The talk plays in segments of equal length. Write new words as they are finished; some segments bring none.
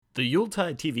The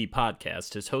Yuletide TV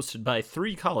podcast is hosted by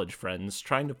three college friends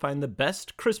trying to find the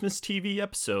best Christmas TV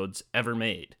episodes ever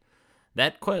made.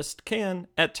 That quest can,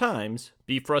 at times,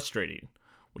 be frustrating,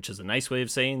 which is a nice way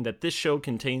of saying that this show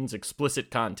contains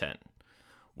explicit content.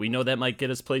 We know that might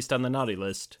get us placed on the naughty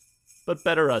list, but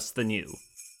better us than you.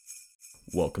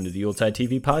 Welcome to the Yuletide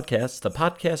TV podcast, the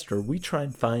podcast where we try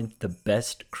and find the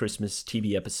best Christmas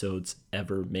TV episodes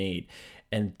ever made.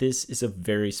 And this is a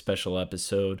very special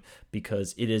episode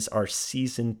because it is our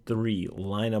Season 3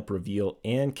 lineup reveal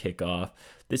and kickoff.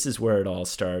 This is where it all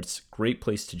starts. Great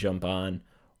place to jump on.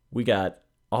 We got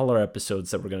all our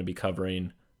episodes that we're going to be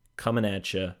covering coming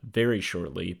at you very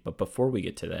shortly. But before we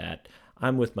get to that,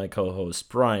 I'm with my co-host,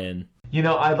 Brian. You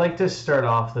know, I'd like to start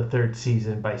off the third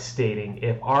season by stating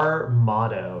if our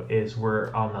motto is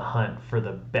we're on the hunt for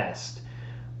the best,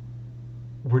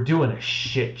 we're doing a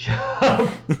shit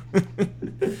job.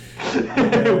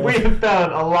 We have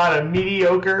found a lot of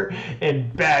mediocre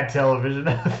and bad television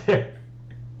out there.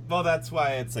 Well, that's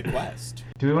why it's a quest.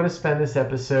 Do we want to spend this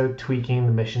episode tweaking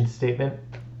the mission statement?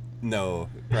 No,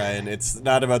 Brian, it's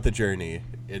not about the journey.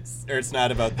 It's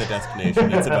not about the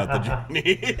destination. It's about the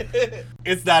journey.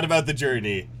 It's not about the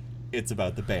journey. It's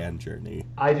about the band journey.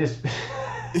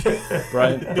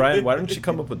 Brian, why don't you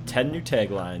come up with 10 new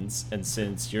taglines, and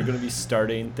since you're going to be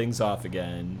starting things off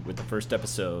again with the first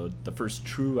episode, the first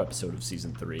true episode of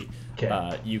Season 3,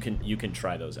 okay. You can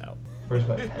try those out. Where's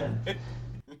my pen?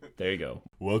 There you go.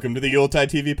 Welcome to the Yuletide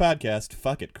TV podcast.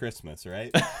 Fuck it, Christmas,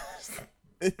 right?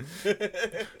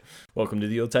 Welcome to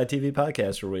the Yuletide TV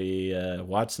podcast, where we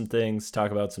watch some things, talk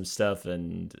about some stuff,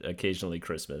 and occasionally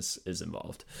Christmas is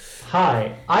involved.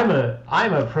 Hi,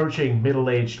 I'm approaching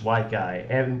middle-aged white guy,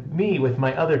 and me with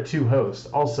my other two hosts,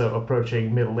 also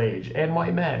approaching middle-aged and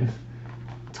white men,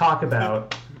 talk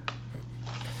about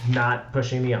not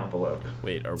pushing the envelope.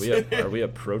 Wait, are we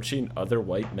approaching other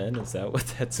white men? Is that what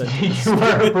that sentence? You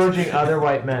are approaching other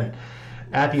white men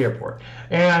at the airport.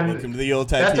 And welcome to the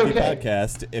Yuletide TV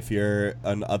podcast. If you're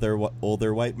an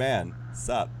older white man,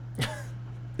 sup?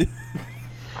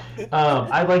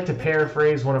 I'd like to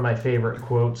paraphrase one of my favorite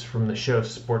quotes from the show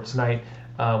Sports Night.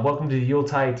 Welcome to the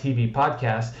Yuletide TV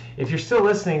podcast. If you're still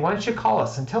listening, why don't you call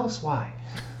us and tell us why?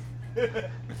 Boy,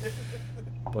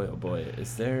 oh boy,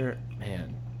 is there,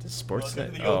 man, the Sports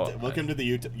Night. Welcome to the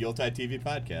Yuletide TV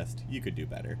podcast. You could do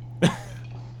better.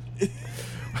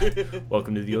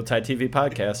 Welcome to the Yuletide TV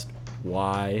podcast.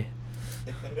 Why?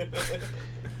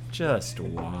 Just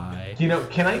why? You know,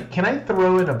 can I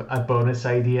throw in a bonus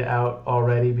idea out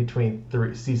already between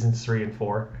seasons 3 and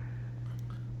 4?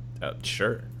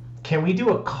 Sure. Can we do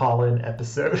a call-in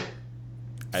episode?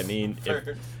 I mean,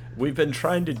 we've been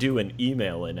trying to do an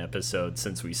email-in episode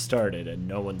since we started, and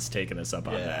no one's taken us up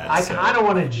on that. I kind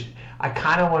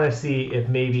of want to see if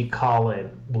maybe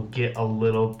call-in will get a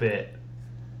little bit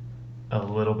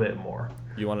more.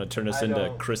 You want to turn us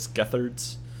into Chris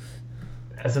Gethards?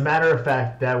 As a matter of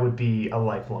fact, that would be a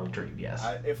lifelong dream. Yes.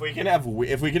 If we could have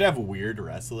weird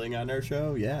wrestling on our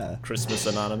show, yeah. Christmas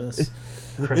Anonymous.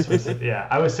 Christmas. Yeah,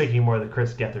 I was thinking more of the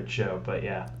Chris Gethard show, but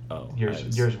yeah. Oh,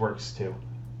 yours works too.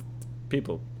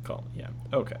 People call. Yeah.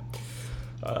 Okay.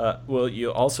 Well,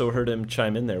 you also heard him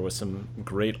chime in there with some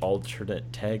great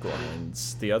alternate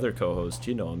taglines. The other co-host,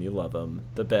 you know him, you love him,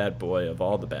 the bad boy of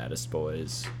all the baddest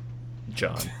boys,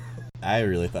 John. I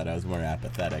really thought I was more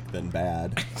apathetic than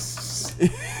bad.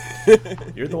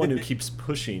 You're the one who keeps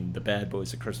pushing the Bad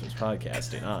Boys of Christmas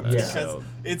podcasting on us. Yeah. So.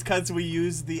 It's because we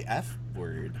use the F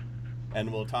word,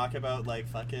 and we'll talk about like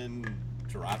fucking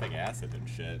dropping acid and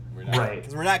shit. Right.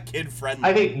 Because we're not kid friendly.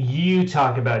 I think you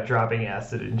talk about dropping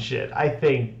acid and shit. I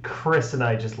think Chris and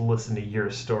I just listen to your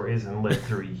stories and live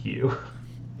through you.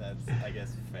 That's, I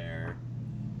guess, fair.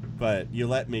 But you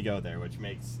let me go there, which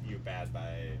makes you bad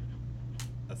by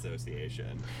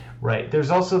association. Right. There's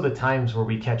also the times where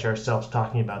we catch ourselves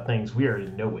talking about things we are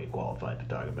in no way qualified to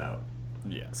talk about.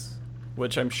 Yes.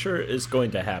 Which I'm sure is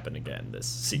going to happen again this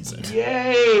season.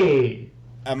 Yay!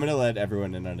 I'm going to let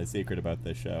everyone in on a secret about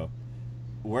this show.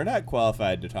 We're not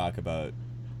qualified to talk about,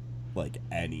 like,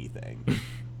 anything.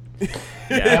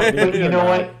 Yeah, but you know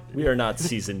what? We are not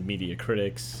seasoned media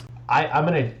critics. I'm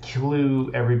going to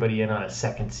clue everybody in on a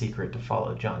second secret to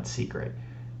follow John's secret.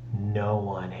 No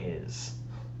one is.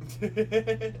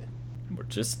 We're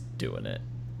just doing it.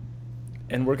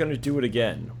 And we're going to do it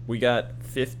again. We got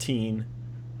 15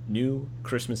 new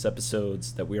Christmas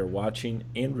episodes that we are watching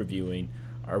and reviewing.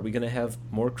 Are we going to have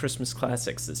more Christmas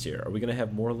classics this year? Are we going to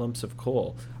have more lumps of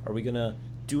coal? Are we going to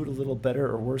do it a little better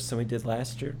or worse than we did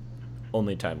last year?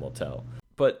 Only time will tell.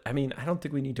 But, I mean, I don't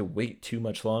think we need to wait too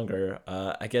much longer.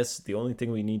 I guess the only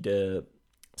thing we need to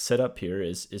set up here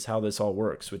is how this all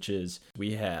works, which is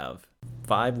we have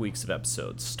 5 weeks of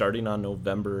episodes starting on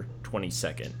November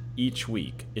 22nd. Each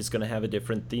week is going to have a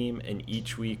different theme, and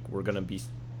each week we're going to be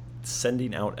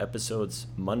sending out episodes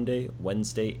Monday,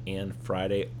 Wednesday, and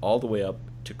Friday, all the way up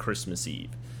to Christmas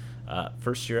Eve.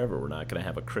 First year ever, we're not going to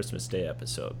have a Christmas Day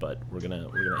episode, but we're gonna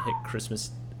hit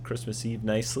Christmas Eve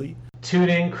nicely. Tune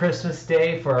in Christmas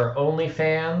Day for our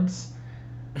OnlyFans,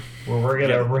 where we're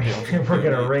gonna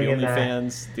ring in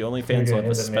that. The OnlyFans will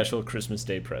have a special Christmas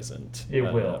Day present. It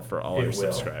will for all our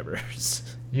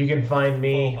subscribers. You can find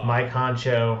me, Mike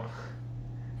Honcho,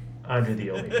 under the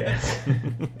OnlyFans.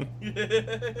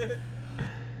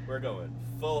 We're going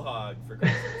full hog for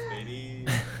Christmas, baby.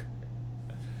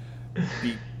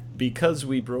 Because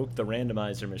we broke the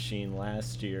randomizer machine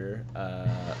last year,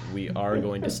 we are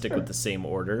going to stick with the same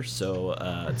order. So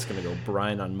it's going to go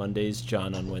Brian on Mondays,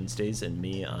 John on Wednesdays, and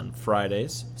me on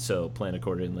Fridays. So plan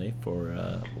accordingly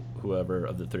for whoever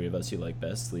of the three of us you like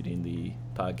best leading the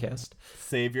podcast.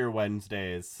 Save your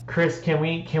Wednesdays. Chris, can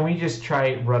we just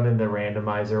try running the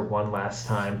randomizer one last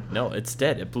time? No, it's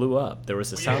dead. It blew up. There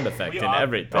was a sound effect and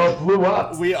everything. Oh, it blew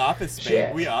up. We office space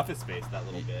that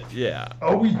little bit. Yeah.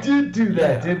 Oh, we did do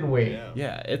that, didn't we?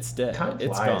 Yeah, it's dead. Time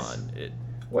it's flies. gone.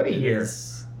 What a year.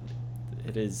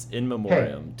 It is in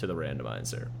memoriam to the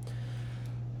randomizer.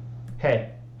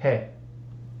 Hey.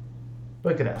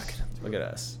 Look at us. Look at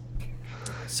us.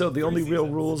 So the only real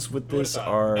rules with this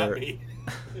are...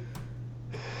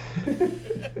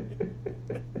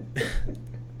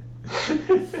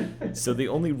 So the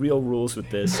only real rules with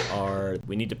this are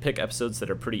we need to pick episodes that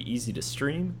are pretty easy to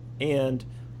stream, and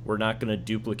we're not going to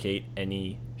duplicate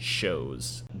any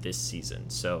shows this season.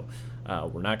 So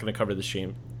we're not going to cover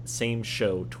the same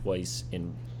show twice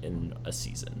in a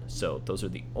season. So those are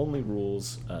the only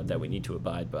rules that we need to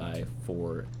abide by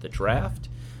for the draft.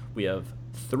 We have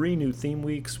 3 new theme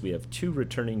weeks. We have 2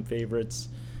 returning favorites.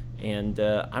 And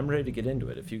I'm ready to get into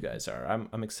it if you guys are.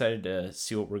 I'm excited to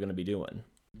see what we're going to be doing.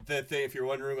 The thing, if you're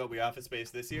wondering what we Office Space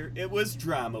this year, it was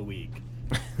Drama Week.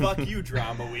 Fuck you,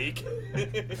 Drama Week.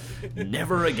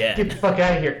 Never again. Get the fuck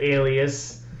out of here,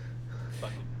 alias.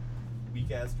 Fucking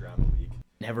weak-ass Drama Week.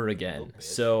 Never again. Oh,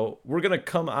 so we're going to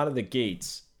come out of the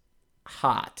gates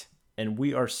hot. And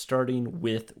we are starting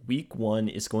with week 1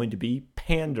 is going to be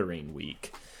Pandering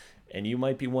Week. And you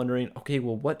might be wondering, okay,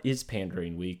 well, what is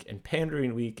Pandering Week? And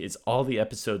Pandering Week is all the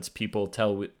episodes people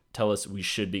tell us we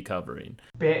should be covering.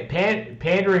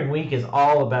 Pandering Week is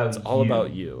all about It's all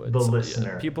about you. The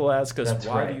listener. People ask us, That's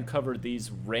why right. do you cover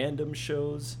these random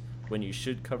shows when you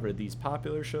should cover these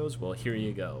popular shows? Well, here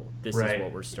you go. This is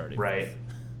what we're starting Right. with.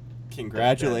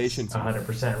 Congratulations. That's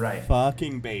 100% right.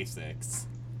 Fucking basics.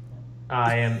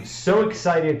 I am so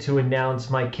excited to announce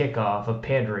my kickoff of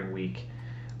Pandering Week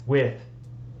with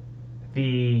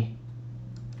the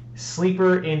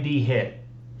sleeper indie hit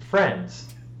Friends,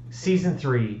 Season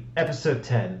 3, Episode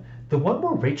 10, the one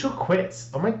where Rachel quits.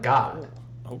 Oh my god.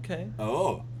 Okay.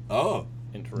 Oh.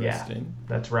 Interesting. Yeah,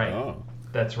 that's right. Oh.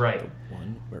 That's right.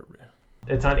 One where...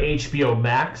 It's on HBO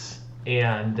Max,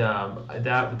 and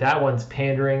that one's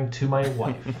pandering to my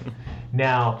wife.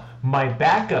 Now, my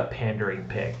backup pandering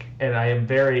pick, and I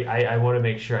want to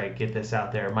make sure I get this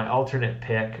out there. My alternate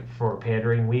pick for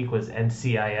Pandering Week was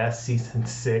NCIS Season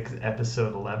 6,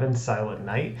 Episode 11, Silent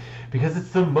Night, because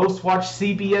it's the most watched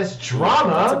CBS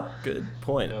drama. That's a good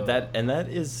point. That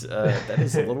is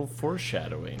a little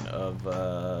foreshadowing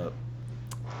of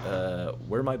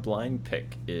where my blind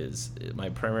pick is. My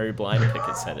primary blind pick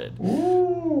is headed.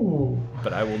 Ooh.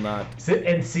 But I will not. Is it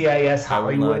NCIS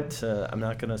Hollywood? I'm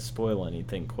not going to spoil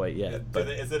anything quite yet. But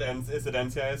Is it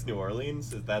NCIS New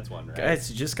Orleans? That's one, right? guys,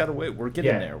 you just gotta wait. We're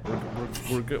getting there.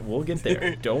 We're good. We'll get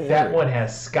there. Don't That worry. one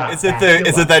has Scott. Is it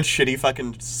that shitty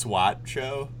fucking SWAT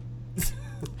show?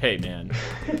 Hey man,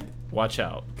 watch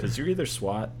out, because you're either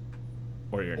SWAT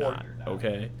or you're not. you're not.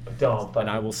 Okay. Don't. And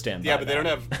I will stand by. Yeah, but they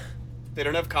that.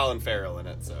 don't have Colin Farrell in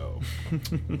it, so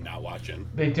not watching.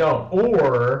 They don't.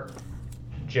 Or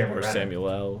Jeremy Or Renner. Samuel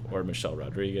L. or Michelle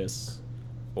Rodriguez.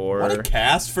 Or What a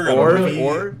cast for a or movie.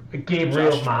 or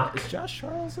Gabriel Josh, Mock. is Josh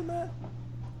Charles in that?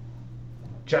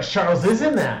 Josh Charles is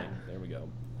in that. There we go.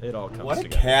 It all comes What a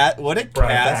together. What a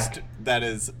Brought it cast back. that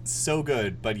is so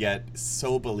good, but yet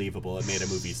so believable. It made a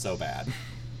movie so bad.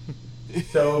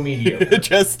 So mediocre.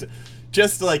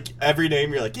 just like every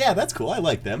name, you're like, yeah, that's cool. I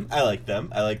like them. I like them.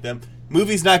 I like them.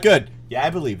 Movie's not good. Yeah, I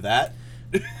believe that.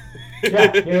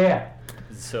 Yeah.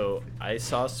 So I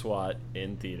saw SWAT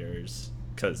in theaters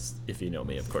because if you know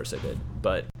me, of course I did.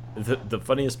 But the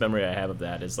funniest memory I have of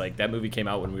that is like that movie came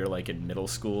out when we were like in middle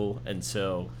school, and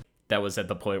so that was at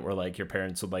the point where like your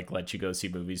parents would like let you go see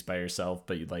movies by yourself,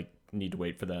 but you'd like need to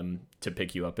wait for them to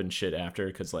pick you up and shit after,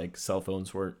 because like cell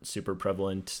phones weren't super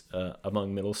prevalent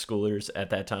among middle schoolers at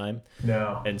that time.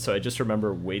 No. And so I just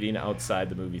remember waiting outside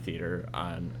the movie theater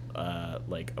on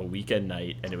like a weekend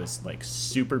night, and it was like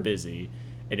super busy,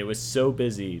 and it was so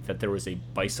busy that there was a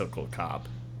bicycle cop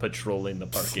patrolling the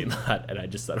parking lot, and I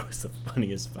just thought it was the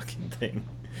funniest fucking thing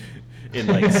in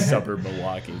like suburb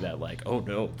Milwaukee, that like, oh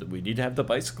no, we need to have the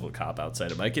bicycle cop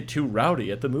outside, it might get too rowdy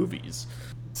at the movies.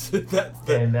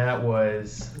 And that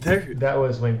was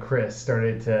when Chris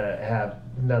started to have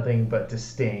nothing but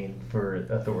disdain for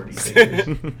authority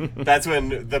figures. That's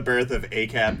when the birth of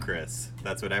ACAB Chris.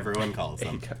 That's what everyone calls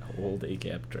him. Old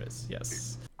ACAB Chris,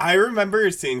 yes. I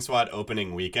remember seeing SWAT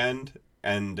opening weekend,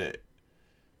 and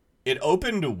it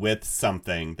opened with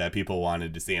something that people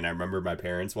wanted to see, and I remember my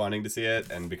parents wanting to see it,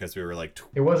 and because we were like...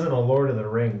 It wasn't a Lord of the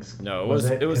Rings. No, it was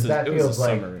a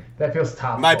summer. That feels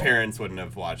topical. My parents wouldn't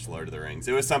have watched Lord of the Rings.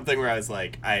 It was something where I was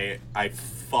like, I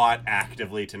fought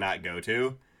actively to not go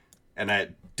to, and I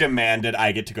demanded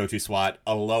I get to go to SWAT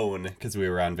alone, because we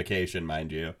were on vacation,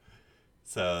 mind you.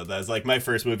 So that was like my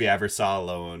first movie I ever saw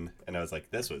alone, and I was like,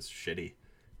 this was shitty.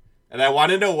 And I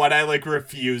want to know what I, like,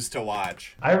 refused to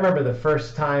watch. I remember the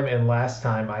first time and last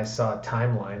time I saw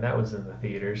Timeline. That was in the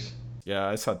theaters. Yeah,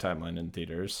 I saw Timeline in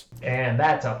theaters. And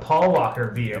that's a Paul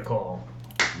Walker vehicle.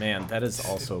 Man, that is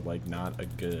also, like, not a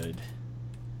good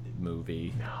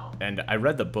movie. No. And I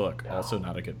read the book. No. Also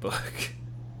not a good book.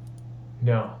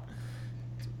 No.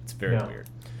 It's very weird.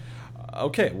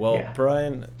 Okay, well,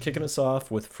 Brian, kicking us off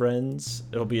with Friends.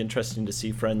 It'll be interesting to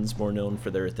see Friends more known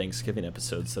for their Thanksgiving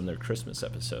episodes than their Christmas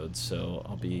episodes, so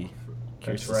I'll be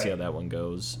curious to see how that one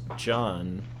goes.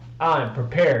 John. I'm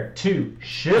prepared to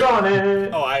shit on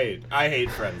it. Oh, I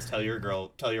hate Friends. Tell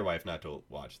your wife not to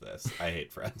watch this. I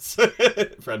hate Friends.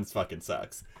 Friends fucking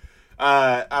sucks.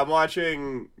 I'm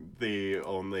watching the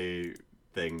only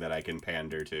thing that I can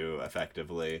pander to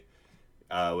effectively,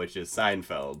 which is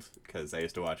Seinfeld, because I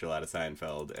used to watch a lot of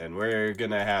Seinfeld, and we're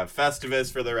gonna have Festivus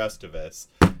for the rest of us,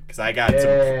 because I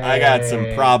got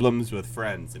some problems with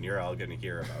Friends, and you're all gonna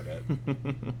hear about it.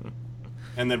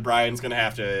 And then Brian's gonna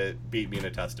have to beat me in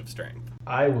a test of strength.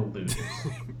 I will lose.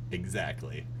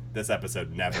 Exactly. This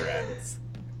episode never ends.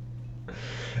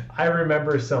 I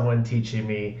remember someone teaching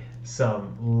me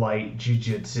some light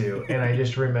jujitsu, and I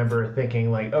just remember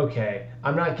thinking, like, okay,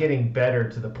 I'm not getting better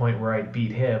to the point where I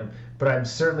beat him, but I'm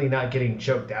certainly not getting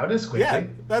choked out as quickly. Yeah,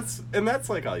 that's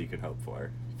like all you can hope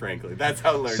for, frankly. That's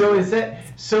how learning. So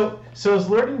is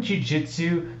learning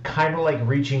jujitsu kind of like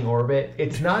reaching orbit?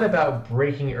 It's not about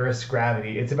breaking Earth's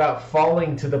gravity. It's about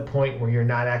falling to the point where you're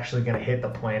not actually going to hit the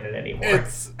planet anymore.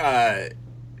 It's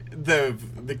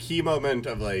the key moment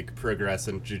of like progress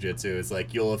in jiu-jitsu is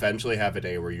like you'll eventually have a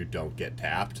day where you don't get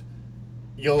tapped.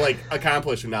 You'll like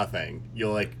accomplish nothing.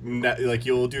 You'll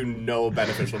you'll do no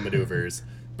beneficial maneuvers,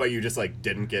 but you just like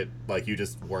didn't get, like, you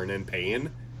just weren't in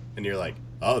pain, and you're like,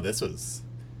 oh, this was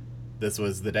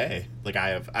the day. Like I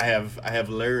have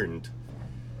learned.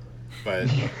 But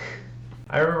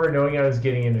I remember knowing I was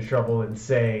getting into trouble and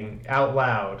saying out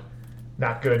loud,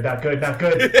 not good, not good, not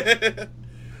good.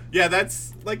 Yeah,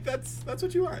 that's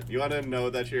what you want. You want to know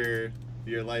that your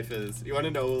life is, you want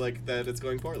to know like that it's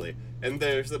going poorly. And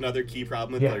there's another key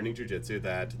problem with learning jiu-jitsu,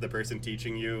 that the person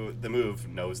teaching you the move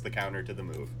knows the counter to the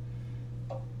move.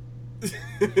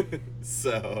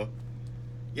 So,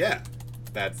 yeah,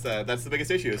 that's the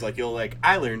biggest issue. Is like you'll like,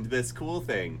 I learned this cool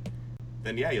thing,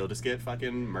 then you'll just get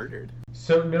fucking murdered.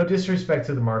 So no disrespect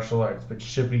to the martial arts, but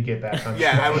should we get back on?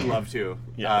 Yeah, I would love to.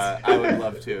 Yes. I would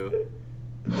love to.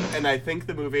 And I think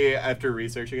the movie, after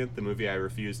researching it, the movie I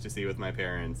refused to see with my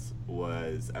parents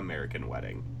was American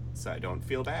Wedding. So I don't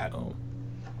feel bad. Oh,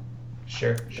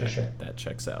 sure. That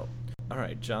checks out. All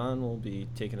right, John will be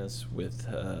taking us with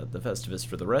the Festivus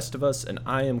for the rest of us, and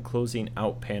I am closing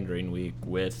out Pandering Week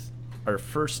with our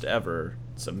first ever,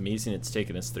 it's amazing it's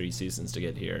taken us 3 seasons to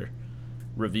get here,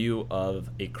 review of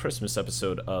a Christmas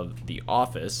episode of The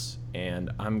Office,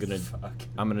 and I'm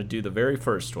gonna do the very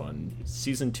first one,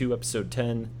 season 2, episode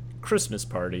 10, Christmas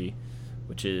Party,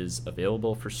 which is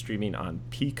available for streaming on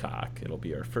Peacock. It'll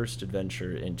be our first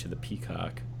adventure into the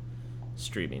Peacock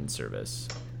streaming service.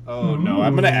 Oh no,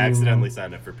 I'm gonna accidentally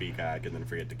sign up for Peacock and then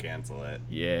forget to cancel it.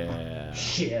 Yeah.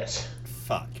 Shit.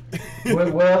 Fuck.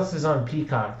 What else is on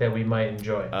Peacock that we might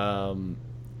enjoy?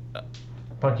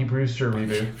 Punky Brewster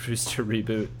reboot. Brewster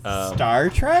reboot. Star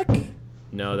Trek?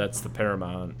 No, that's the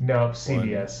Paramount. No,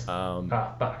 CBS.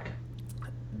 Fuck.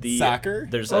 Soccer?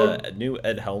 There's a new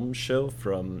Ed Helms show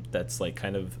that's like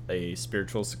kind of a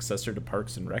spiritual successor to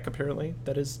Parks and Rec, apparently,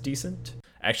 that is decent.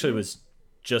 Actually, was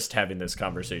just having this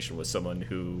conversation with someone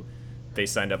who they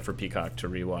signed up for Peacock to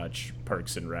rewatch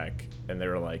Parks and Rec, and they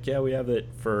were like, yeah, we have it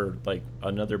for like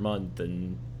another month,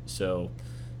 and so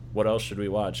what else should we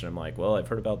watch? And I'm like, well, I've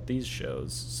heard about these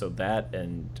shows, so that,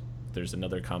 and there's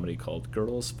another comedy called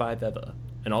Girls 5 Eva,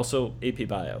 and also AP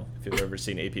Bio. If you've ever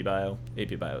seen AP Bio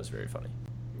is very funny.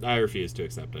 I refuse to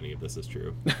accept any of this as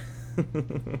true.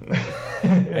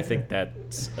 I think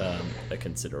that's a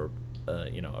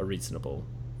reasonable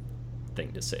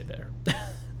thing to say there.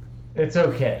 It's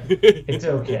okay. It's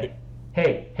okay.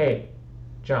 Hey,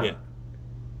 John. Yeah.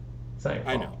 It's not your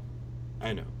fault.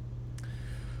 I know.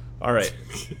 All right.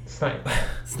 It's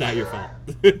not your fault.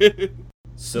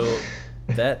 So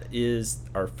that is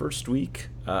our first week.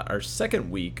 Our second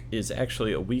week is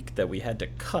actually a week that we had to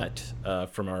cut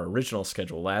from our original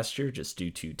schedule last year just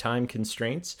due to time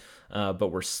constraints.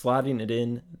 But we're slotting it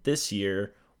in this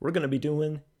year. We're going to be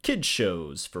doing kids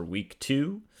shows for week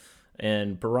 2.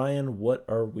 And Brian, what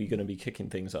are we going to be kicking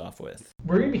things off with?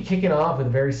 We're going to be kicking off with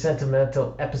a very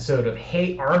sentimental episode of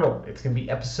Hey Arnold. It's going to be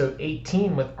episode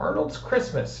 18 with Arnold's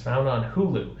Christmas, found on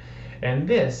Hulu. And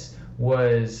this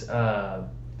was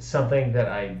something that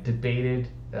I debated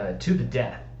to the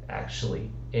death, actually,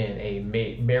 in a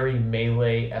Merry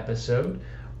Melee episode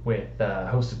with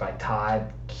hosted by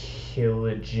Todd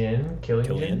Killian.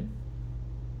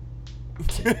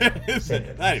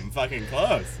 Not even fucking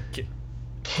close.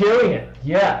 Killian,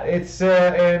 yeah, it's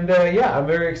I'm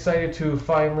very excited to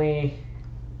finally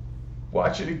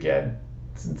watch it again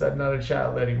since I'm not a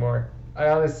child anymore. I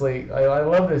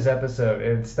love this episode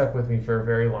and it stuck with me for a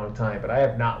very long time, but I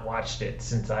have not watched it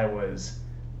since I was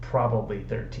probably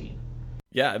 13.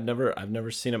 Yeah, I've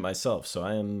never seen it myself, so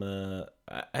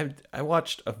I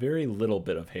watched a very little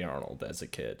bit of Hey Arnold as a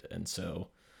kid, and so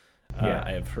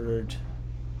I have heard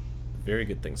very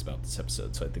good things about this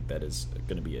episode, so I think that is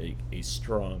going to be a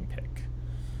strong pick.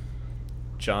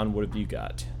 John, what have you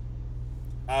got?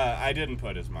 I didn't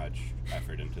put as much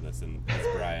effort into this as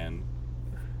Brian,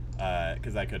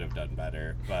 because I could have done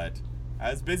better, but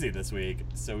I was busy this week,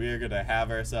 so we are going to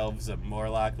have ourselves a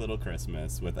Morlock Little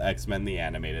Christmas with X-Men the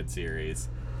Animated Series.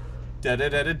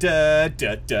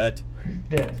 Da-da-da-da-da-da-da.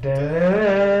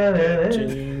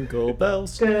 Jingle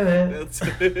bells.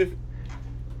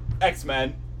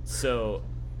 X-Men. So,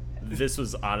 this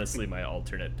was honestly my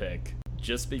alternate pick,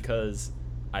 just because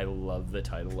I love the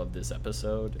title of this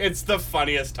episode. It's the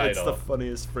funniest title. It's the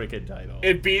funniest freaking title.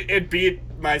 It beat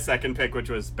my second pick, which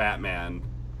was Batman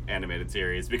Animated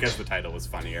Series, because the title was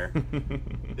funnier.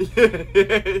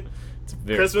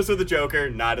 Christmas with the Joker,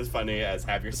 not as funny as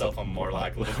Have Yourself a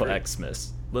Morlock Little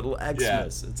Xmas. Little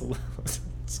Xmas. Yeah.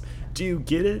 Do you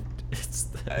get it?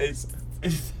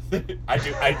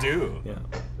 I do. Yeah.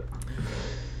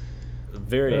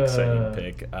 Very exciting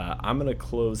pick. I'm going to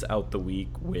close out the week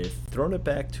with throwing it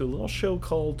back to a little show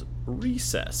called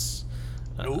Recess.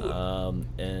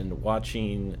 And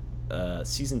watching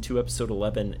Season 2, Episode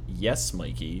 11, Yes,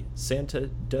 Mikey, Santa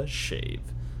Does Shave,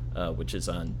 which is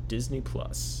on Disney+.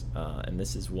 And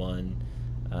this is one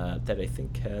that I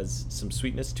think has some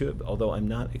sweetness to it, although I'm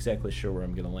not exactly sure where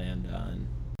I'm going to land on.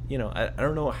 I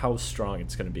don't know how strong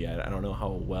it's going to be. I don't know how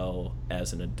well,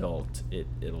 as an adult,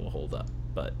 it'll hold up.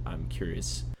 But I'm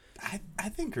curious. I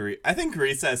think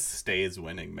Recess stays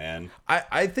winning, man.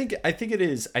 I think it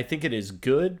is. I think it is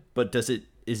good, but is it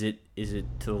to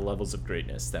the levels of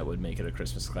greatness that would make it a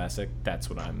Christmas classic? That's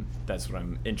what I'm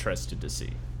interested to see.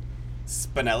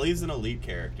 Spinelli's an elite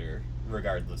character,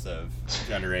 regardless of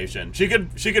generation. She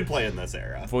could play in this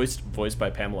era. Voiced by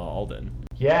Pamela Alden.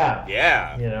 Yeah.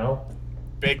 Yeah.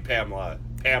 Big Pamela.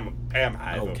 Pam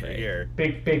Hive over here.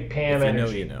 Big Pam if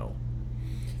energy. You know.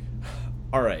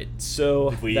 All right, so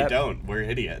if we don't, we're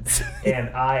idiots.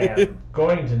 And I am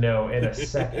going to know in a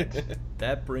second.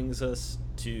 That brings us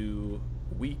to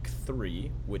week 3,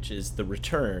 which is the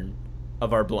return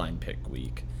of our blind pick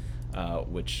week,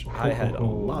 which I had a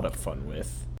lot of fun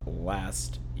with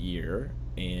last year,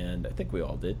 and I think we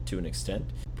all did to an extent.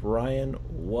 Brian,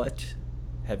 what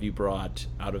have you brought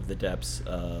out of the depths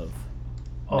of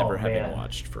never having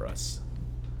watched for us?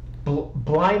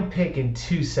 Blind pick in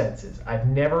 2 senses. I've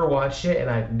never watched it,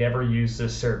 and I've never used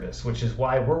this service, which is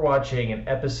why we're watching an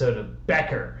episode of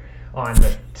Becker on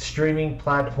the streaming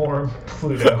platform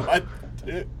Pluto.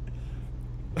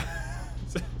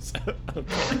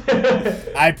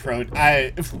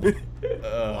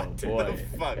 Oh boy!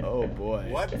 Oh boy!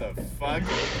 What the fuck?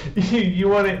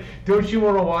 Don't you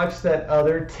want to watch that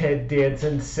other Ted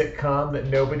Danson sitcom that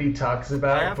nobody talks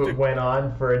about but went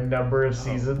on for a number of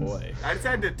seasons? Boy. I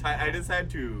just had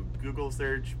to Google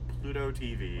search Pluto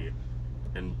TV,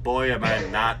 and boy am I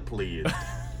not pleased.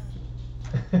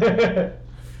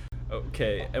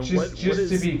 Okay, and just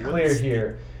to be clear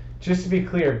here, Just to be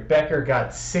clear, Becker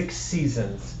got 6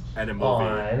 seasons And a movie.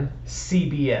 on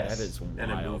CBS. That is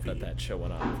And a wild movie. that show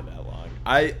went on for that long.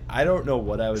 I don't know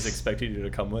what I was expecting you to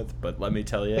come with, but let me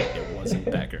tell you, it wasn't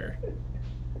Becker.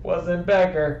 Wasn't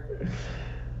Becker.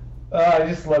 I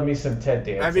just love me some Ted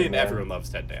Danson. I mean, man. everyone loves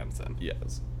Ted Danson.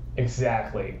 Yes.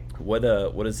 Exactly. What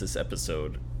is this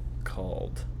episode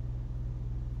called?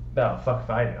 No, fuck if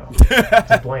I know.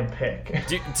 It's a blind pick.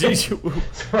 Did you?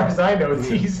 As far as I know, it's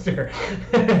Easter.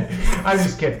 I'm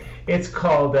just kidding. It's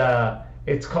called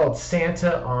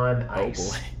Santa on Ice.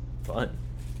 Oh boy, fun.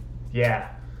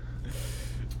 Yeah.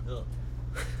 Ugh.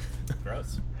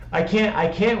 Gross. I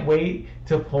can't wait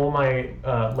to pull my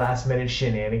last minute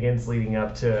shenanigans leading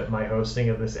up to my hosting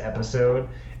of this episode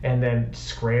and then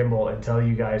scramble and tell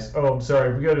you guys, oh, I'm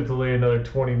sorry, we got to delay another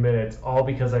 20 minutes, all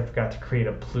because I forgot to create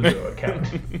a Pluto account.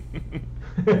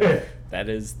 That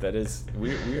is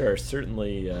we are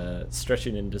certainly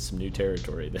stretching into some new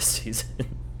territory this season.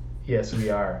 Yes, we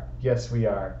are. Just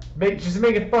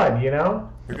make it fun, you know?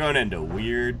 We're going into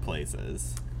weird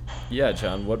places. Yeah,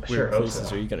 John, what Sure weird hope places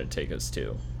so. are you going to take us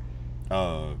to?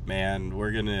 Oh, man,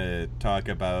 we're going to talk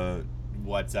about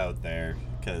what's out there,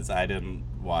 because I didn't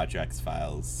watch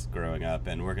X-Files growing up,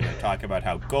 and we're going to talk about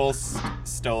how ghosts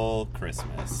stole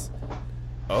Christmas.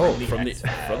 Oh, The from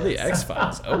X-Files. the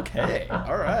X-Files. Okay.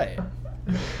 All right.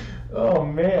 Oh,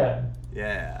 man.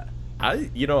 Yeah. I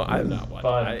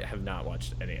Fun. have not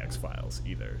watched any X-Files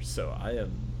either, so I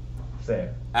am. Same.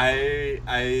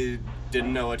 I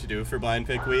didn't know what to do for Blind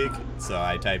Pick Week, so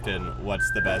I typed in,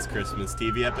 what's the best Christmas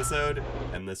TV episode?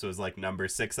 And this was like number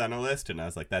 6 on a list, and I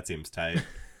was like, that seems tight.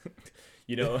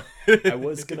 I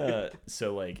was gonna,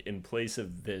 so like in place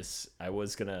of this, I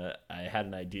had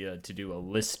an idea to do a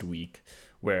list week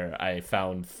where I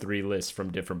found 3 lists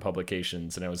from different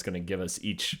publications, and I was gonna give us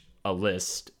each a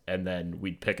list, and then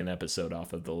we'd pick an episode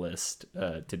off of the list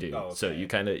to do. Oh, okay. So you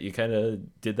kind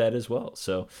of did that as well.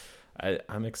 So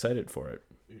I'm excited for it.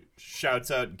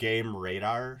 Shouts out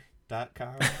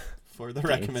GameRadar.com for the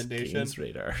recommendation. Games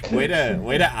Radar. Way to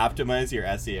optimize your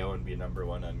SEO and be number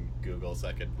 1 on Google, so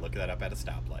I could look that up at a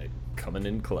stoplight. Coming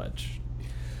in clutch.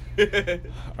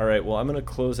 All right, well, I'm going to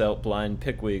close out Blind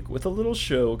Pick Week with a little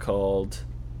show called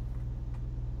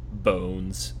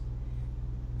Bones.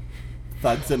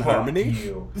 Thugs and Fuck Harmony?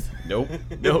 you. Nope.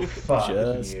 Fuck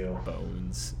Just you.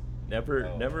 Bones.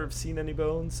 Never have seen any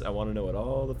Bones. I want to know what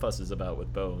all the fuss is about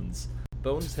with Bones.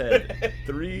 Bones had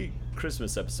 3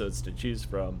 Christmas episodes to choose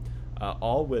from,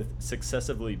 all with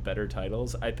successively better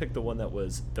titles. I picked the one that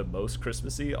was the most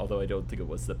Christmassy, although I don't think it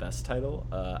was the best title.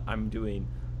 I'm doing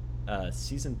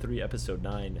Season 3, Episode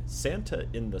 9, Santa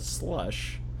in the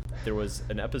Slush. There was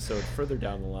an episode further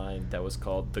down the line that was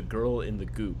called The Girl in the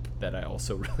Goop that I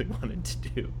also really wanted to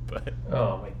do, but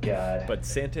Oh, my God. but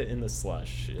Santa in the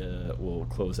Slush will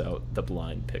close out the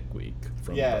Blind Pick Week.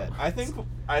 From Yeah, Bones.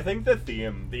 I think the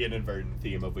inadvertent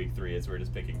theme of week 3 is we're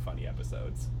just picking funny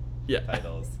episodes. Yeah.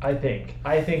 Titles. I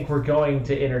think we're going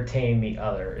to entertain the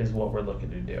other is what we're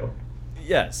looking to do.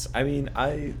 Yes, I mean,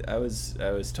 I was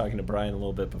talking to Brian a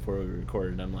little bit before we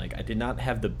recorded, and I'm like, I did not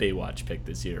have the Baywatch pick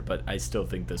this year, but I still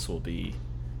think this will be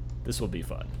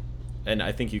fun, and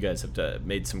I think you guys have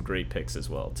made some great picks as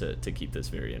well to keep this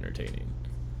very entertaining.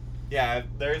 Yeah,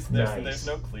 there's Nice.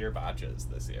 no clear botches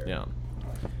this year. Yeah,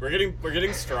 We're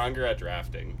getting stronger at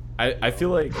drafting. I feel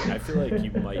like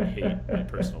you might hate my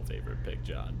personal favorite pick,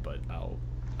 John, but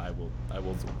I will.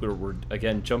 We're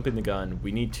again jumping the gun.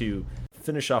 We need to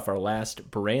finish off our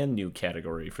last brand new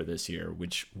category for this year,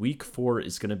 which week 4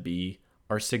 is going to be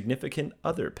our significant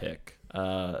other pick.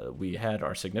 We had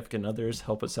our significant others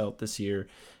help us out this year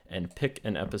and pick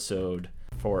an episode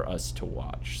for us to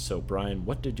watch. So Brian,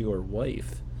 what did your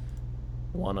wife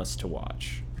want us to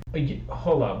watch?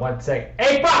 Hold on 1 second.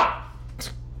 Hey, Bob!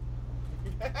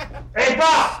 Hey,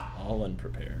 Bob! All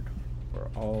unprepared. We're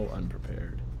all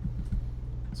unprepared.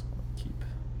 So I'll keep.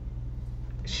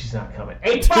 She's not coming.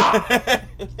 Hey, Bob!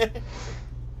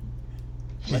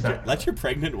 She's not Let your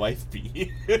pregnant wife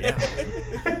be. Yeah.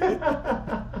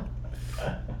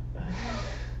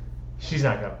 She's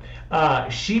not coming.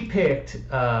 She picked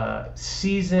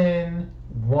season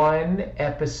 1,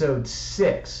 episode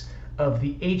 6 of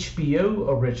the HBO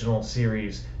original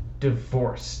series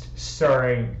Divorced,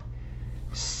 starring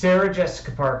Sarah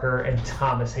Jessica Parker and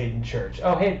Thomas Hayden Church.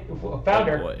 Oh, hey, found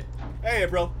her. Oh boy. Hey,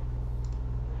 April.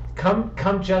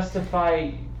 Come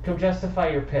justify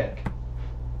your pick.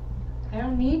 I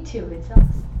don't need to. It's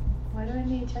us. Why do I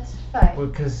need to justify? Well,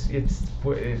 because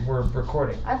we're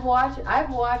recording. I've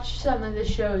watched some of the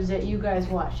shows that you guys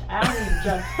watch. I don't need to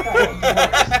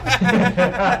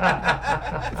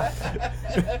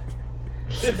justify.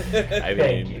 I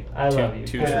Thank mean, you. I love you.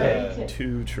 Too Good day. true.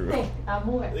 Too true. Thank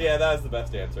amor. Yeah, that was the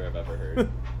best answer I've ever heard.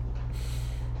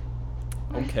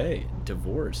 Okay,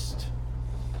 divorced.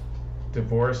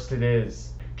 Divorced it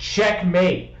is.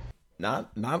 Checkmate.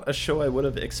 Not a show I would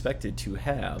have expected to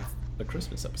have a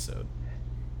Christmas episode.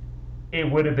 It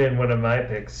would have been one of my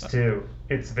picks too.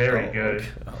 It's very Oh, good.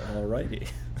 okay. Alrighty.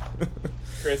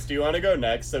 Chris, do you want to go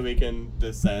next so we can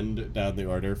descend down the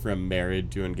order from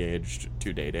married to engaged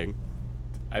to dating?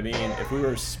 I mean, if we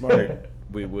were smart,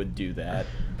 we would do that,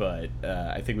 but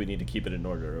I think we need to keep it in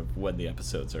order of when the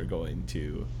episodes are going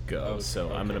to go. Okay,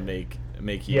 So I'm gonna make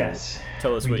you Yes,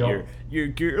 tell us we what don't- your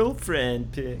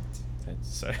girlfriend picked.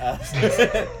 Sorry.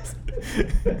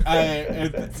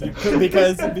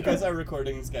 Because our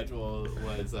recording schedule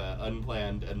was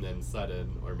unplanned and then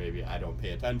sudden, or maybe I don't pay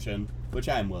attention, which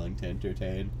I'm willing to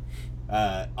entertain.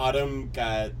 Autumn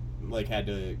had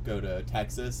to go to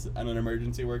Texas on an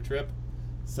emergency work trip,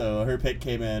 so her pick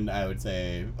came in, I would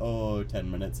say, 10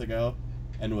 minutes ago,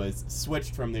 and was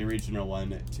switched from the original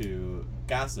one to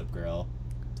Gossip Girl,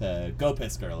 to Go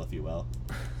Piss Girl, if you will.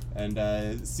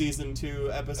 And season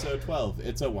 2, episode 12,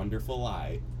 It's a Wonderful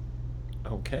Lie.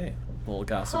 Okay. Well,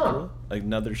 Gossip Girl,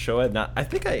 another show I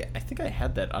think I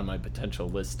had that on my potential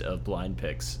list of blind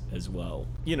picks as well.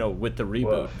 You know, with the reboot,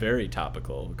 Whoa. very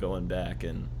topical, going back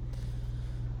and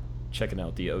checking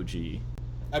out the OG.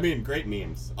 I mean, great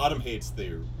memes. Autumn hates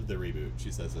the reboot.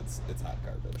 She says it's hot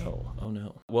garbage. Oh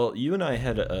no. Well, you and I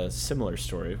had a similar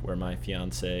story where my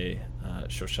fiance,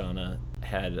 Shoshana,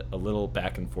 had a little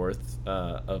back and forth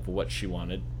of what she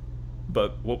wanted.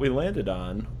 But what we landed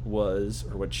on was,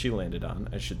 or what she landed on,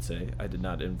 I should say, I did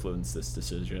not influence this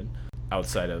decision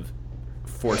outside of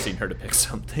forcing her to pick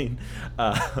something.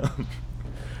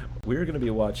 We're going to be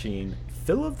watching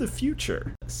Phil of the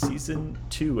Future, Season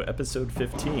 2, Episode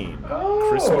 15, Oh.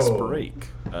 Christmas Break,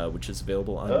 which is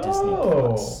available on Disney+.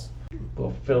 Oh.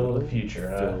 Little Phil of the Future,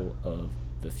 huh? Phil of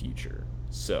the Future.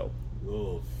 So,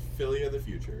 Little Philly of the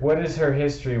future. What is her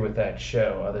history with that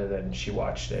show other than she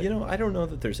watched it? you know, I don't know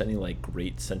that there's any,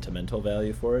 great sentimental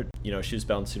value for it. You know, she was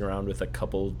bouncing around with a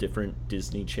couple different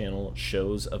Disney Channel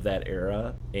shows of that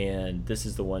era, and this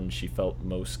is the one she felt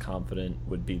most confident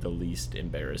would be the least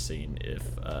embarrassing if,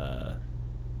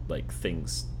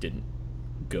 things didn't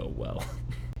go well.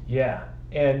 Yeah,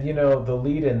 and the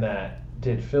lead in that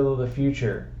did Phil of the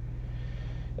Future,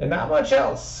 and not much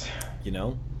else. You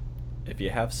know, if you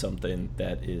have something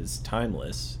that is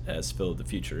timeless, as Phil of the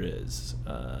Future is,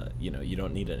 you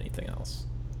don't need anything else.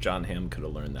 Jon Hamm could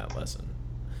have learned that lesson.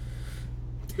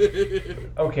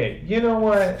 Okay, you know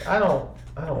what? I don't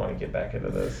want to get back into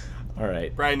this. All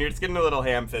right. Brian, you're just getting a little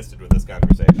ham-fisted with this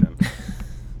conversation.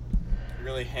 You're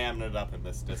really hamming it up in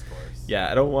this discourse.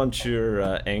 Yeah, I don't want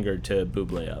your anger to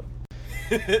buble up.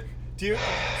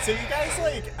 So you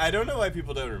guys, I don't know why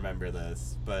people don't remember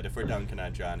this, but if we're dunking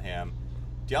on Jon Hamm,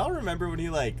 do y'all remember when he,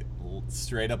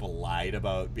 straight up lied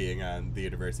about being on the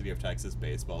University of Texas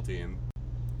baseball team?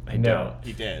 I No.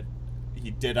 He did. He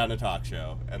did on a talk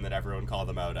show, and then everyone called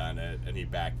him out on it, and he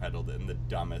backpedaled in the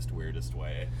dumbest, weirdest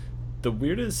way. The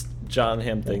weirdest Jon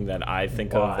Hamm thing that I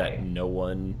think Why? of that no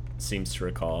one seems to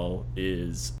recall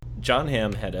is Jon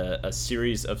Hamm had a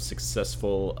series of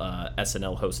successful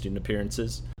SNL hosting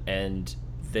appearances, and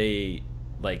they,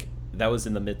 that was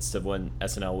in the midst of when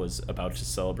SNL was about to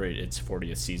celebrate its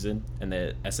 40th season, and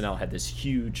the SNL had this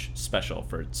huge special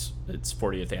for its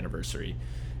 40th anniversary,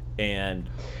 and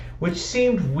Which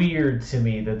seemed weird to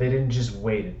me that they didn't just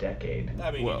wait a decade.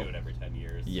 I mean, Well, you do it every 10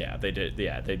 years. yeah, they did.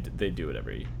 Yeah, they do it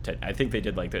every 10. I think they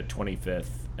did the 25th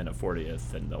and a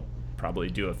 40th, and they'll probably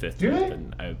do a 50th. Do they?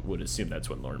 And I would assume that's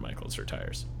when Lorne Michaels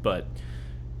retires. But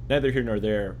neither here nor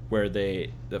there. Where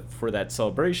for that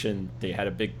celebration, they had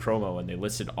a big promo and they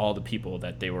listed all the people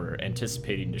that they were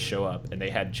anticipating to show up, and they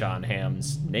had Jon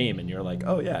Hamm's name, and you're like,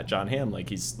 oh yeah, Jon Hamm,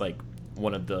 he's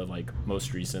one of the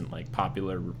most recent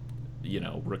popular,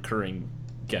 recurring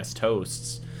guest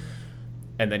hosts.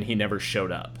 And then he never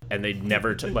showed up, and they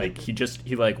never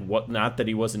not that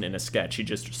he wasn't in a sketch, he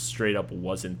just straight up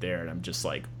wasn't there, and I'm just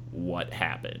like, what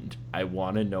happened? I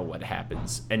want to know what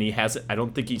happens. And I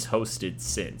don't think he's hosted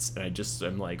since, and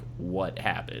I'm like, what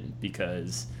happened?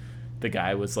 Because the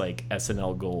guy was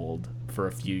SNL Gold for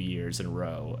a few years in a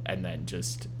row, and then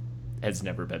just has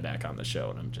never been back on the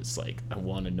show, and I'm just like, I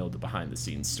want to know the behind the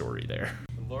scenes story there.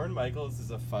 Lorne Michaels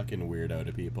is a fucking weirdo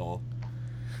to people.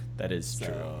 That is So-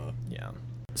 true. Yeah.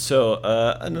 So,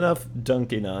 enough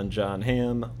dunking on Jon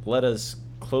Hamm. Let us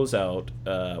close out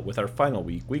with our final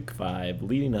week 5,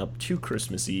 leading up to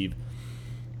Christmas Eve,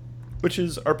 which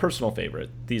is our personal favorite.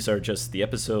 These are just the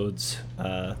episodes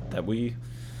that we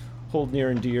hold near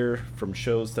and dear from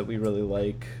shows that we really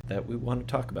like that we want to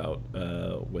talk about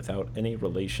without any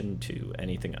relation to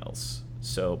anything else.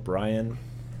 So, Brian,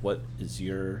 what is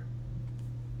your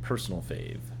personal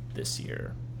fave this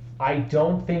year? I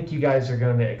don't think you guys are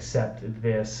going to accept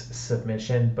this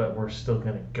submission, but we're still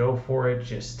going to go for it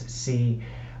just to see.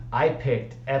 I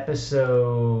picked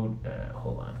episode...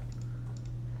 hold on.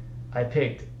 I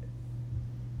picked...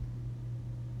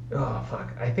 Oh,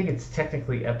 fuck. I think it's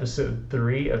technically episode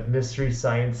 3 of Mystery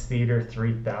Science Theater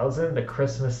 3000, The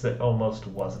Christmas That Almost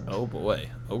Wasn't. Oh, boy.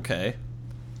 Okay.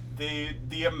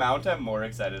 The amount I'm more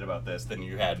excited about this than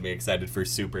you had me excited for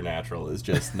Supernatural is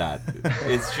just not...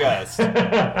 It's just...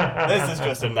 This is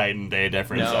just a night and day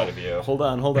difference out of you. Hold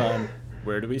on.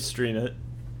 Where do we stream it?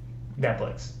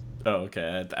 Netflix. Oh,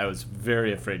 okay. I was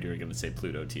very afraid you were going to say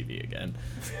Pluto TV again.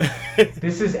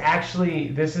 This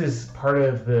is part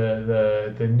of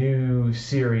the new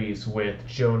series with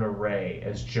Jonah Ray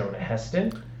as Jonah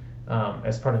Heston,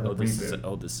 as part of the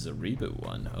reboot. This is a reboot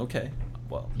one. Okay.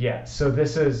 Well. Yeah. So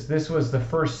this was the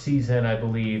first season, I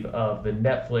believe, of the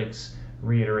Netflix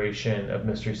reiteration of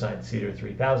Mystery Science Theater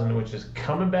 3000, which is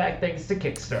coming back thanks to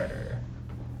Kickstarter.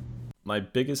 My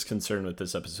biggest concern with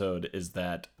this episode is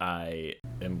that I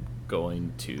am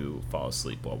going to fall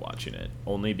asleep while watching it,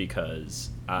 only because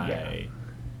I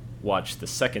watched the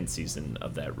second season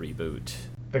of that reboot,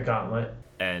 The Gauntlet,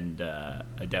 and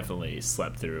I definitely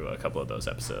slept through a couple of those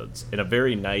episodes in a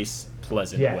very nice,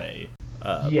 pleasant way.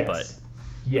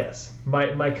 Yes.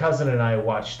 My cousin and I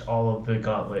watched all of The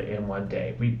Gauntlet in one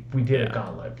day. We did a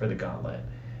gauntlet for The Gauntlet,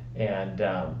 and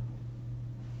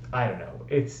I don't know.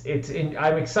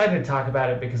 I'm excited to talk about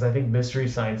it because I think Mystery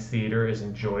Science Theater is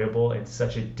enjoyable in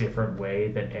such a different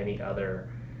way than any other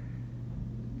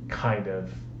kind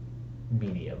of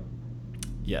medium.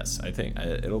 Yes, I think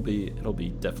it'll be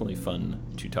definitely fun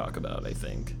to talk about, I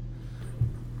think.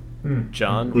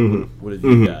 John, what have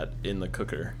you got in the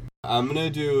cooker? I'm going to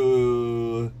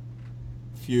do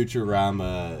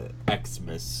Futurama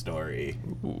Xmas story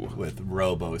with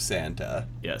Robo Santa.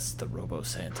 Yes, the Robo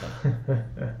Santa.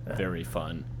 Very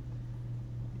fun.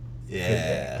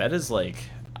 Yeah. That is like,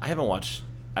 I've watched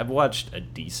a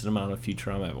decent amount of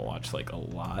Futurama. I haven't watched like a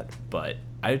lot, but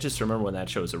I just remember when that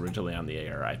show was originally on the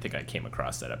air, I think I came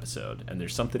across that episode, and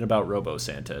there's something about Robo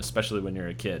Santa, especially when you're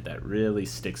a kid, that really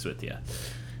sticks with you.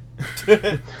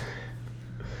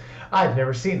 I've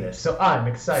never seen this, so I'm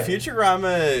excited.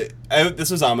 Futurama, this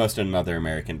was almost another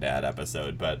American Dad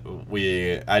episode, but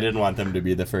I didn't want them to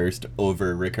be the first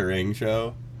over-recurring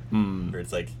show. Where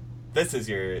it's like, this is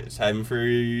your time for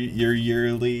your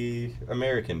yearly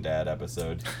American Dad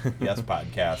episode. Yes,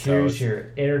 podcast. Here's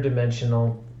your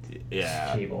interdimensional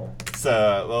cable.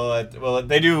 So, well,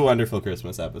 they do wonderful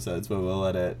Christmas episodes, but we'll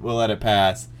let it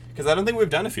pass. Because I don't think we've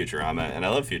done a Futurama, and I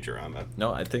love Futurama.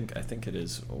 No, I think it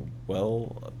is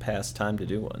well past time to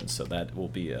do one, so that will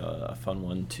be a fun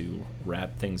one to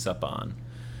wrap things up on.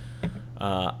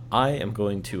 I am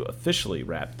going to officially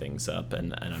wrap things up,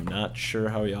 and I'm not sure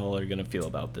how y'all are going to feel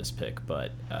about this pick,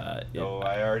 but... I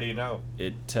already know.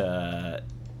 I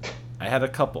had a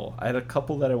couple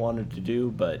that I wanted to do,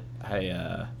 but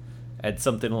I had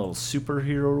something a little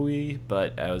superhero-y,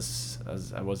 but I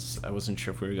wasn't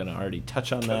sure if we were going to already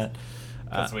touch on that.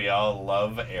 Because we all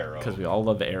love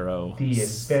Arrow. The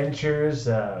Adventures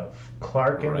of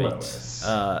Clark and Lois.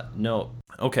 No.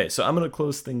 Okay, so I'm going to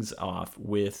close things off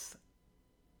with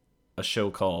a show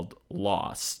called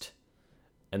Lost,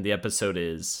 and the episode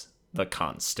is The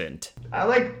Constant. I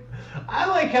like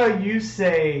how you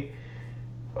say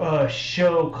a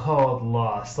show called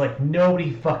Lost. Like,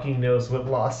 nobody fucking knows what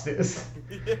Lost is.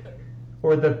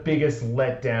 Or the biggest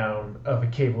letdown of a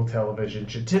cable television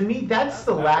show. To me, that's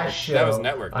the last show that was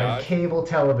network, on cable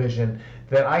television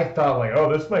that I thought, like,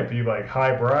 oh, this might be, like,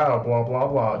 highbrow, blah, blah,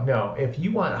 blah. No, if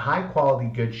you want high-quality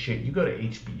good shit, you go to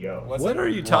HBO. What are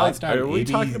you talking about? Are we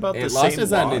talking about the Lost same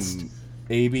is Lost? On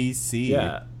ABC.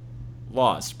 Yeah.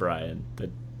 Lost, Brian.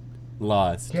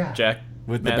 Lost. Yeah. Jack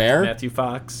with the bear? Matthew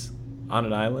Fox on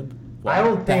an island? Wow. I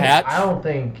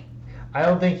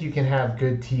don't think you can have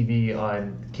good TV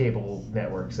on cable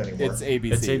networks anymore. It's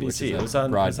ABC. It's ABC. It was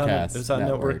on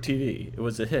network TV. It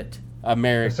was a hit.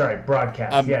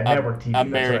 Broadcast. Network TV.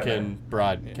 American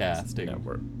Broadcasting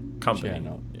Network Company.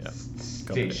 Channel. Yeah.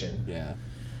 Station. Yeah.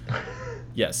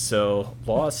 Yes, so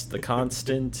Lost, The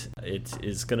Constant, it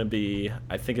is going to be,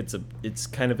 I think it's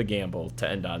kind of a gamble to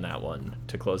end on that one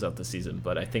to close out the season,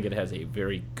 but I think it has a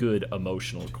very good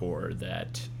emotional core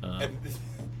that...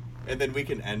 and then we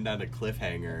can end on a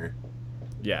cliffhanger.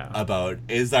 Yeah. About,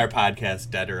 is our podcast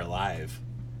dead or alive?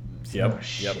 Yep. Oh,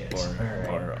 shit.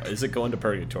 Or is it going to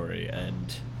purgatory?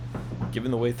 And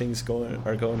given the way things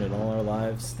are going in all our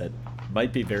lives, that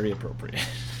might be very appropriate.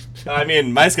 I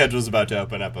mean, my schedule's about to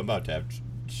open up. I'm about to have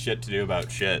shit to do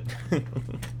about shit.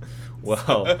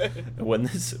 Well, when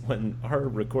our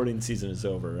recording season is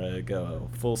over, I go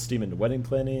full steam into wedding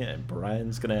planning, and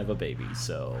Brian's gonna have a baby.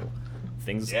 So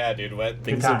things Yeah, dude.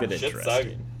 things will get Shit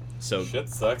interesting. So Shit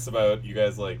sucks about you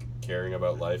guys like caring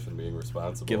about life and being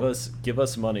responsible. give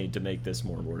us money to make this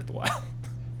more worthwhile.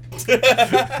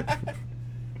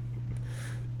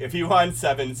 If you want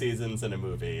 7 seasons in a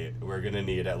movie, we're gonna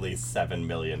need at least $7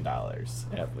 million.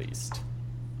 At least.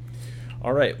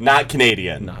 All right. Not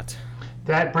Canadian. Not.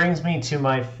 That brings me to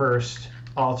my first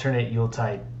alternate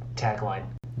Yuletide tagline.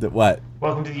 What?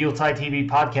 Welcome to the Yuletide TV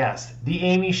podcast, the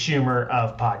Amy Schumer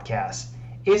of podcasts.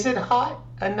 Is it hot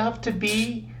enough to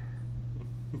be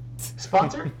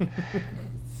sponsored?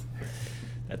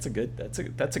 That's a good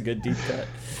deep cut.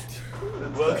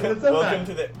 Welcome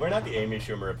to the. We're not the Amy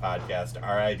Schumer podcast.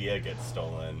 Our idea gets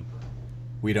stolen.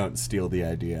 We don't steal the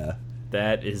idea.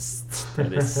 That is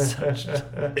such.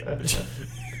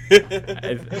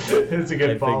 It's a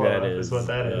good follow-up, is what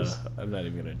that is. I'm not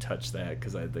even going to touch that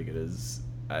because I think it is.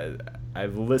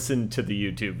 I've listened to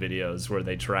the YouTube videos where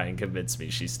they try and convince me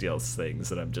she steals things,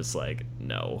 and I'm just like,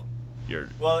 no, you're.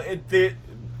 Well, the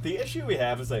issue we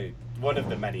have is like one of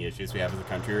the many issues we have as a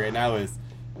country right now is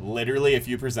literally if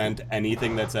you present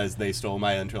anything that says they stole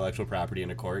my intellectual property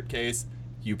in a court case,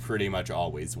 you pretty much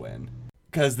always win.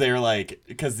 Because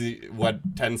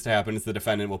what tends to happen is the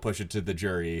defendant will push it to the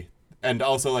jury. And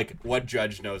also, like, what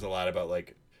judge knows a lot about,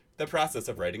 like, the process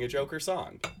of writing a joke or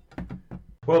song?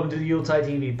 Welcome to the Yuletide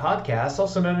TV podcast,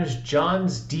 also known as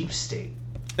John's Deep State.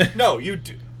 No, you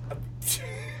do.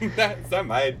 That's not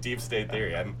my deep state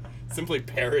theory. I'm simply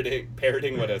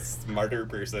parroting what a smarter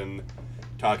person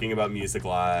talking about music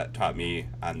law taught me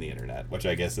on the internet, which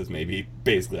I guess is maybe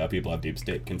basically how people have deep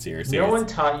state conspiracies. No one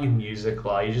taught you music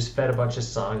law. You just fed a bunch of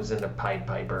songs into Pied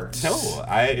Piper. No,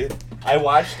 I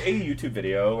watched a YouTube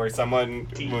video where someone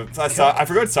I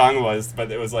forgot what song it was,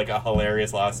 but it was like a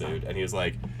hilarious lawsuit, and he was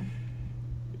like,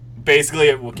 basically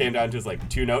it came down to is like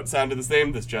 2 notes sounded the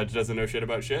same. This judge doesn't know shit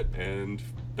about shit, and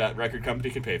that record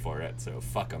company can pay for it, so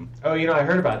fuck them. Oh, I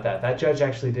heard about that. That judge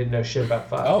actually didn't know shit about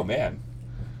fuck. Oh man,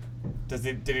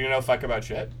 did he know fuck about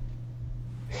shit?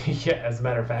 Yeah, as a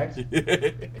matter of fact.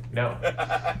 No.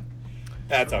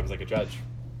 That sounds like a judge.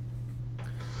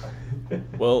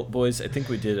 Well, boys, I think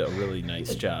we did a really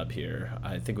nice job here.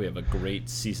 I think we have a great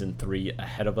season 3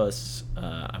 ahead of us.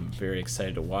 I'm very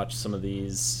excited to watch some of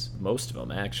these, most of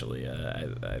them actually.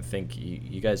 I think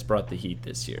you guys brought the heat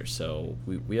this year, so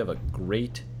we have a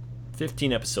great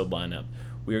 15-episode lineup.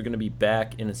 We are going to be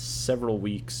back in several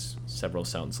weeks. Several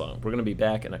sounds long. We're going to be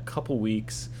back in a couple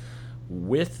weeks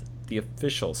with the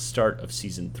official start of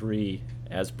season 3.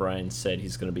 As Brian said,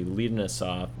 he's going to be leading us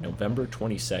off November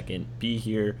 22nd. Be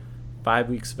here. 5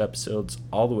 weeks of episodes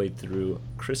all the way through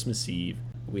Christmas Eve.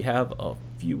 We have a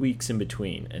few weeks in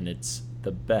between, and it's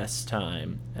the best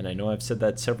time. And I know I've said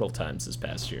that several times this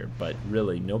past year, but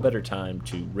really no better time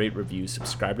to rate, review,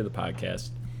 subscribe to the podcast,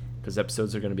 because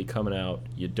episodes are going to be coming out.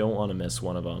 You don't want to miss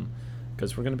one of them,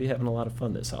 because we're going to be having a lot of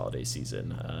fun this holiday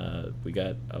season. We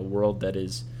got a world that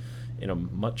is in a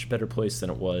much better place than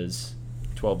it was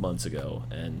 12 months ago,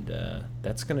 and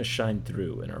that's going to shine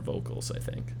through in our vocals, I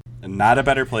think. Not a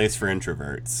better place for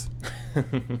introverts.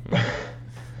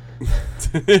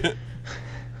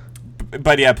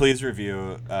 But yeah, please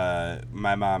review.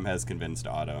 My mom has convinced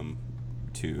Autumn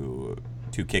to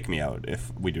kick me out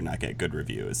if we do not get good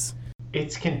reviews.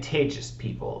 It's contagious,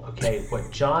 people. Okay,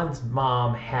 what John's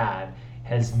mom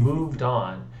has moved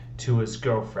on to his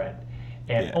girlfriend,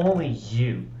 and only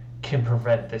you can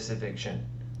prevent this eviction,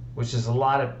 which is a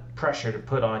lot of pressure to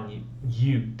put on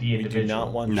you, the individual. We do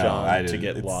not want John to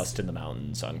get lost in the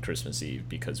mountains on Christmas Eve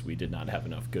because we did not have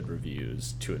enough good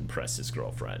reviews to impress his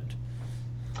girlfriend.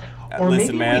 Or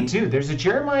maybe we do. There's a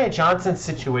Jeremiah Johnson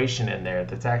situation in there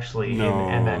that's actually in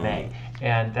MMA,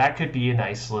 and that could be a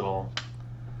nice little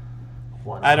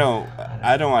one. I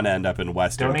don't want to end up in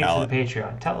Western Donate to the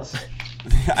Patreon. Tell us.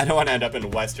 I don't want to end up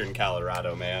in Western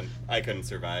Colorado, man. I couldn't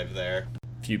survive there.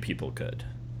 Few people could.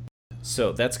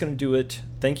 So that's going to do it.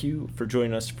 Thank you for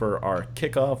joining us for our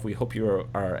kickoff. We hope you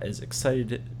are as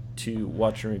excited to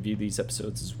watch and review these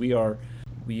episodes as we are.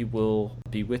 We will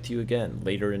be with you again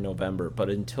later in November. But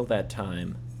until that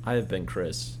time, I have been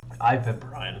Chris. I've been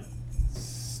Brian.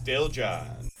 Still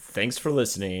John. Thanks for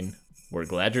listening. We're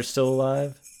glad you're still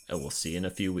alive, and we'll see you in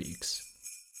a few weeks.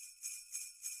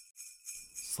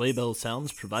 Sleigh Bell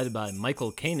Sounds provided by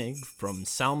Michael Koenig from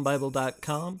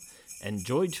soundbible.com. And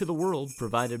Joy to the World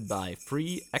provided by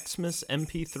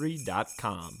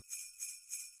freexmasmp3.com.